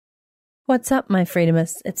What's up, my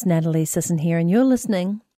Freedomists? It's Natalie Sisson here, and you're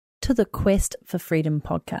listening to the Quest for Freedom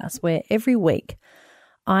podcast, where every week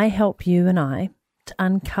I help you and I to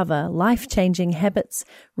uncover life-changing habits,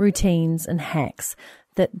 routines, and hacks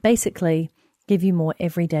that basically give you more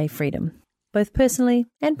everyday freedom, both personally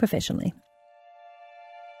and professionally.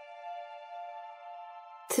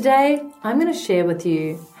 Today, I'm going to share with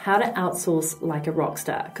you how to outsource like a rock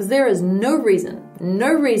star, because there is no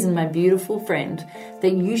reason, my beautiful friend,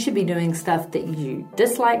 that you should be doing stuff that you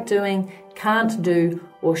dislike doing, can't do,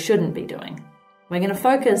 or shouldn't be doing. We're going to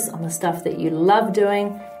focus on the stuff that you love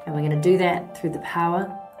doing, and we're going to do that through the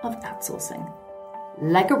power of outsourcing,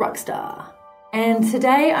 like a rock star. And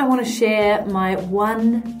today I want to share my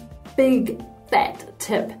one big fat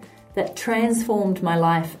tip that transformed my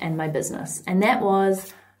life and my business, and that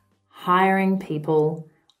was hiring people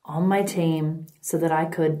on my team so that I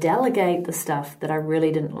could delegate the stuff that I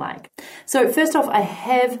really didn't like. So first off, I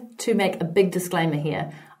have to make a big disclaimer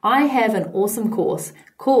here. I have an awesome course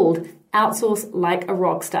called Outsource Like a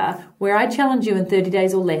Rockstar, where I challenge you in 30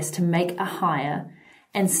 days or less to make a hire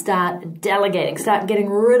and start delegating, start getting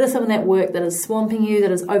rid of some of that work that is swamping you,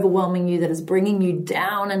 that is overwhelming you, that is bringing you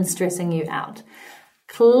down and stressing you out.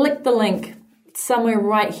 Click the link somewhere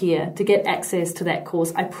right here to get access to that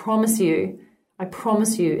course. I promise you,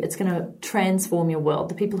 it's going to transform your world.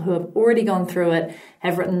 The people who have already gone through it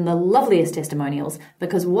have written the loveliest testimonials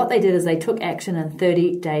because what they did is they took action in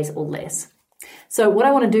 30 days or less. So what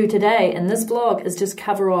I want to do today in this vlog is just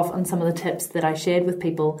cover off on some of the tips that I shared with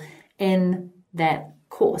people in that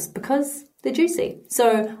course because they're juicy.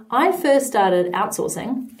 So I first started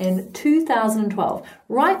outsourcing in 2012,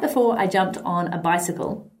 right before I jumped on a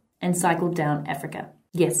bicycle and cycled down Africa.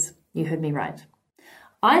 Yes, you heard me right.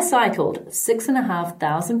 I cycled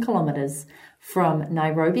 6,500 kilometers from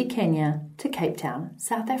Nairobi, Kenya to Cape Town,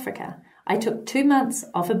 South Africa. I took 2 months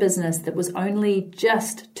off a business that was only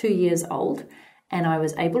just 2 years old, and I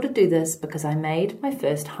was able to do this because I made my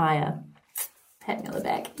first hire. Pat me on the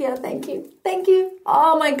back. Yeah, thank you. Thank you.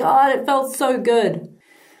 Oh my God, it felt so good.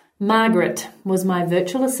 Margaret was my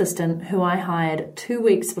virtual assistant who I hired 2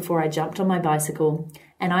 weeks before I jumped on my bicycle,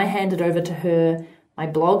 and I handed over to her my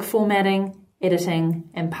blog formatting, editing,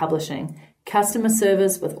 and publishing, customer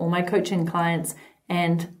service with all my coaching clients,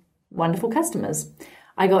 and wonderful customers.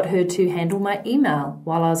 I got her to handle my email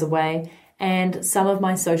while I was away and some of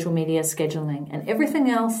my social media scheduling, and everything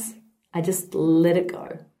else, I just let it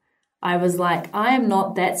go. I was like, I am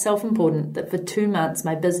not that self-important that for 2 months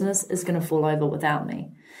my business is going to fall over without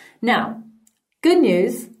me. Now, good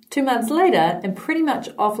news, 2 months later, and pretty much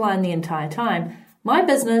offline the entire time, my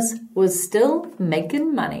business was still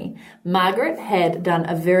making money. Margaret had done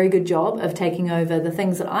a very good job of taking over the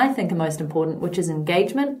things that I think are most important, which is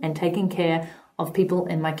engagement and taking care of people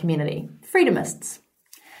in my community, Freedomists.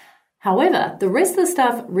 However, the rest of the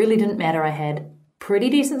stuff really didn't matter. I had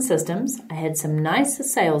pretty decent systems. I had some nice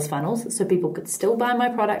sales funnels so people could still buy my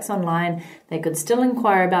products online. They could still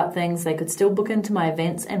inquire about things. They could still book into my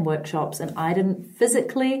events and workshops, and I didn't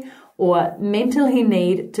physically or mentally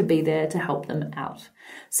need to be there to help them out.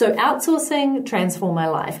 So outsourcing transformed my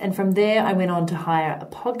life. And from there, I went on to hire a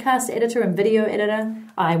podcast editor and video editor.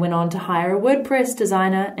 I went on to hire a WordPress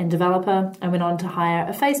designer and developer. I went on to hire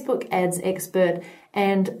a Facebook ads expert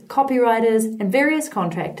and copywriters and various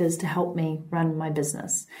contractors to help me run my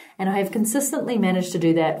business. And I have consistently managed to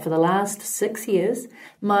do that for the last 6 years.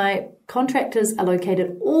 My contractors are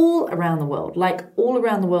located all around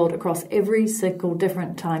the world, across every single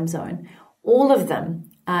different time zone. All of them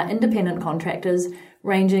are independent contractors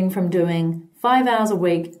ranging from doing 5 hours a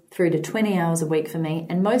week through to 20 hours a week for me.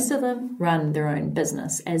 And most of them run their own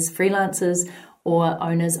business as freelancers or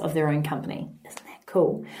owners of their own company. Isn't that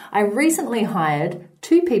cool? I recently hired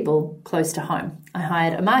 2 people close to home. I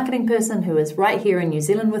hired a marketing person who is right here in New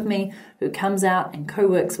Zealand with me, who comes out and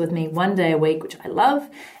co-works with me 1 day a week, which I love.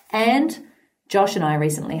 And Josh and I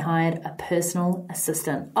recently hired a personal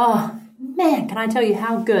assistant. Oh man, can I tell you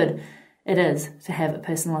how good it is to have a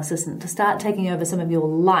personal assistant, to start taking over some of your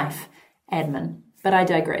life admin. But I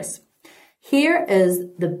digress. Here is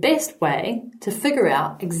the best way to figure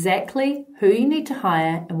out exactly who you need to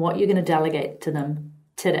hire and what you're going to delegate to them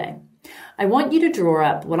today. I want you to draw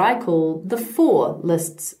up what I call the 4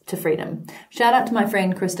 lists to freedom. Shout out to my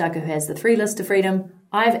friend Chris Ducker who has the 3 lists to freedom.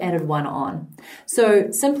 I've added 1 on.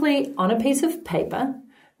 So simply on a piece of paper,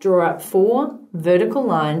 draw up 4 vertical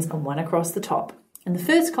lines and 1 across the top. In the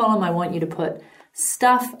first column, I want you to put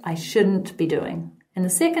stuff I shouldn't be doing. In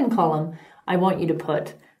the second column, I want you to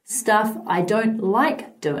put stuff I don't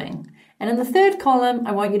like doing. And in the third column,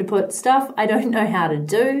 I want you to put stuff I don't know how to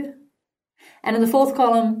do. And in the fourth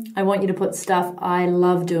column, I want you to put stuff I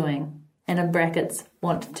love doing. and in brackets,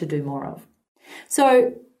 want to do more of.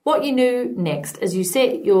 So what you do next is you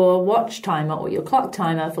set your watch timer or your clock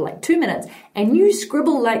timer for like 2 minutes and you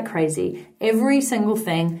scribble like crazy every single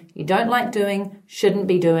thing you don't like doing, shouldn't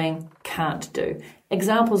be doing, can't do.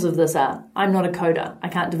 Examples of this are, I'm not a coder. I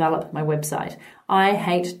can't develop my website. I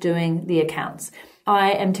hate doing the accounts.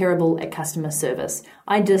 I am terrible at customer service.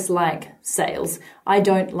 I dislike sales. I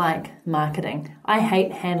don't like marketing. I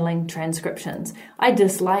hate handling transcriptions. I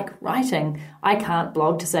dislike writing. I can't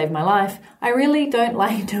blog to save my life. I really don't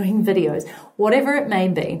like doing videos. Whatever it may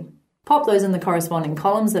be, pop those in the corresponding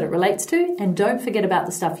columns that it relates to, and don't forget about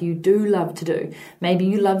the stuff you do love to do. Maybe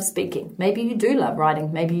you love speaking. Maybe you do love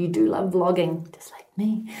writing. Maybe you do love vlogging, just like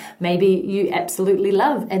me. Maybe you absolutely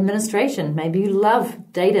love administration. Maybe you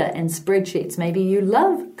love data and spreadsheets. Maybe you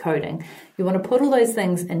love coding. You want to put all those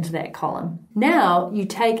things into that column. Now you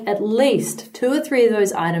take at least 2 or 3 of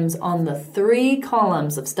those items on the 3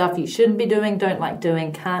 columns of stuff you shouldn't be doing, don't like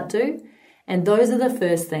doing, can't do. And those are the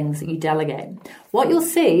first things that you delegate. What you'll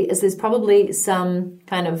see is there's probably some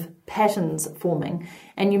kind of patterns forming,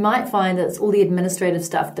 and you might find that it's all the administrative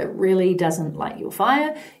stuff that really doesn't light your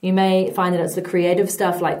fire. You may find that it's the creative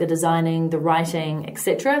stuff like the designing, the writing,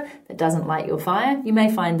 etc. that doesn't light your fire. You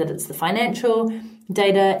may find that it's the financial,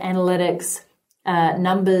 data, analytics,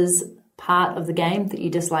 numbers part of the game that you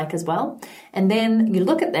dislike as well. And then you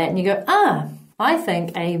look at that and you go, I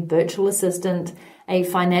think a virtual assistant, a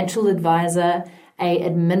financial advisor, a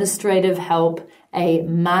administrative help, a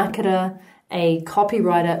marketer, a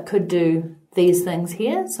copywriter could do these things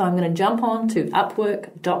here. So I'm going to jump on to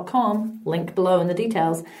upwork.com, link below in the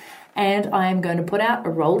details, and I'm going to put out a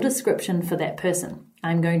role description for that person.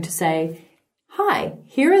 I'm going to say, hi,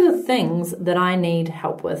 here are the things that I need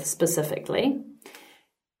help with specifically.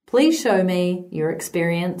 Please show me your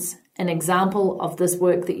experience, an example of this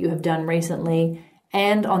work that you have done recently,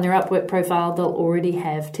 and on their Upwork profile, they'll already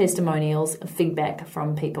have testimonials of feedback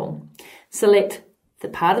from people. Select the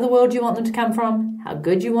part of the world you want them to come from, how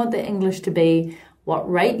good you want their English to be, what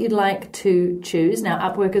rate you'd like to choose. Now,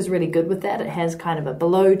 Upwork is really good with that. It has kind of a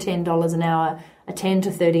below $10 an hour, a $10 to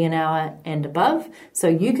 $30 an hour, and above. So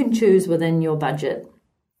you can choose within your budget.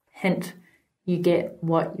 Hint, you get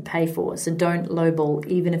what you pay for. So don't lowball,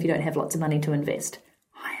 even if you don't have lots of money to invest.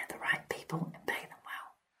 Hire the right people and pay them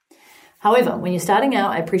well. However, when you're starting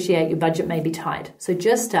out, I appreciate your budget may be tight. So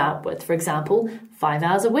just start with, for example, 5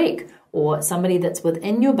 hours a week, or somebody that's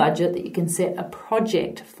within your budget that you can set a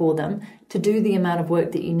project for them to do the amount of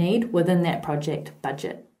work that you need within that project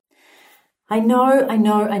budget. I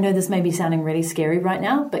know this may be sounding really scary right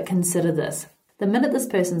now, but consider this. The minute this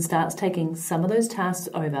person starts taking some of those tasks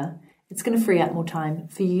over, it's going to free up more time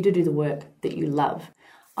for you to do the work that you love.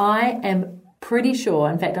 I am pretty sure,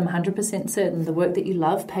 in fact, I'm 100% certain the work that you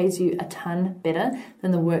love pays you a ton better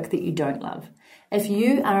than the work that you don't love. If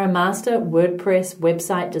you are a master WordPress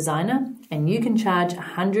website designer and you can charge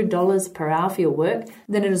 $100 per hour for your work,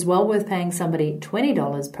 then it is well worth paying somebody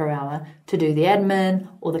 $20 per hour to do the admin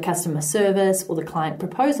or the customer service or the client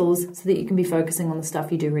proposals so that you can be focusing on the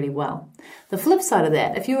stuff you do really well. The flip side of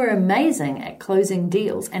that, if you are amazing at closing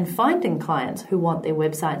deals and finding clients who want their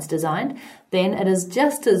websites designed, then it is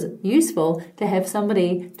just as useful to have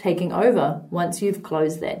somebody taking over once you've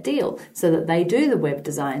closed that deal so that they do the web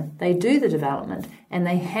design, they do the development, and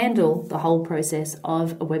they handle the whole process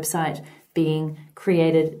of a website being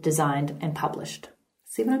created, designed, and published.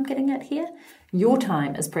 See what I'm getting at here? Your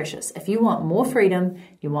time is precious. If you want more freedom,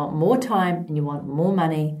 you want more time, and you want more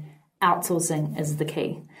money, outsourcing is the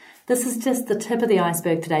key. This is just the tip of the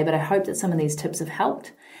iceberg today, but I hope that some of these tips have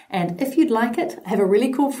helped. And if you'd like it, I have a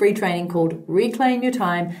really cool free training called Reclaim Your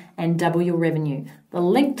Time and Double Your Revenue. The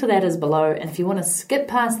link to that is below, and if you want to skip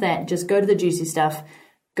past that, just go to the juicy stuff.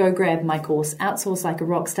 Go grab my course, Outsource Like a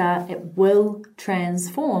Rockstar. It will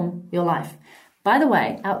transform your life. By the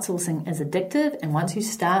way, outsourcing is addictive, and once you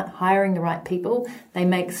start hiring the right people, they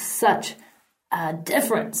make such a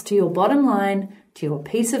difference to your bottom line, to your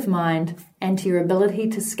peace of mind, and to your ability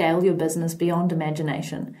to scale your business beyond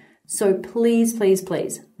imagination. So please, please,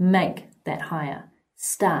 please make that hire.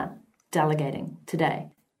 Start delegating today.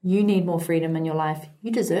 You need more freedom in your life. You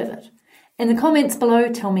deserve it. In the comments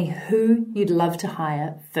below, tell me who you'd love to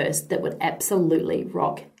hire first that would absolutely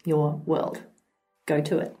rock your world. Go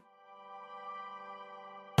to it.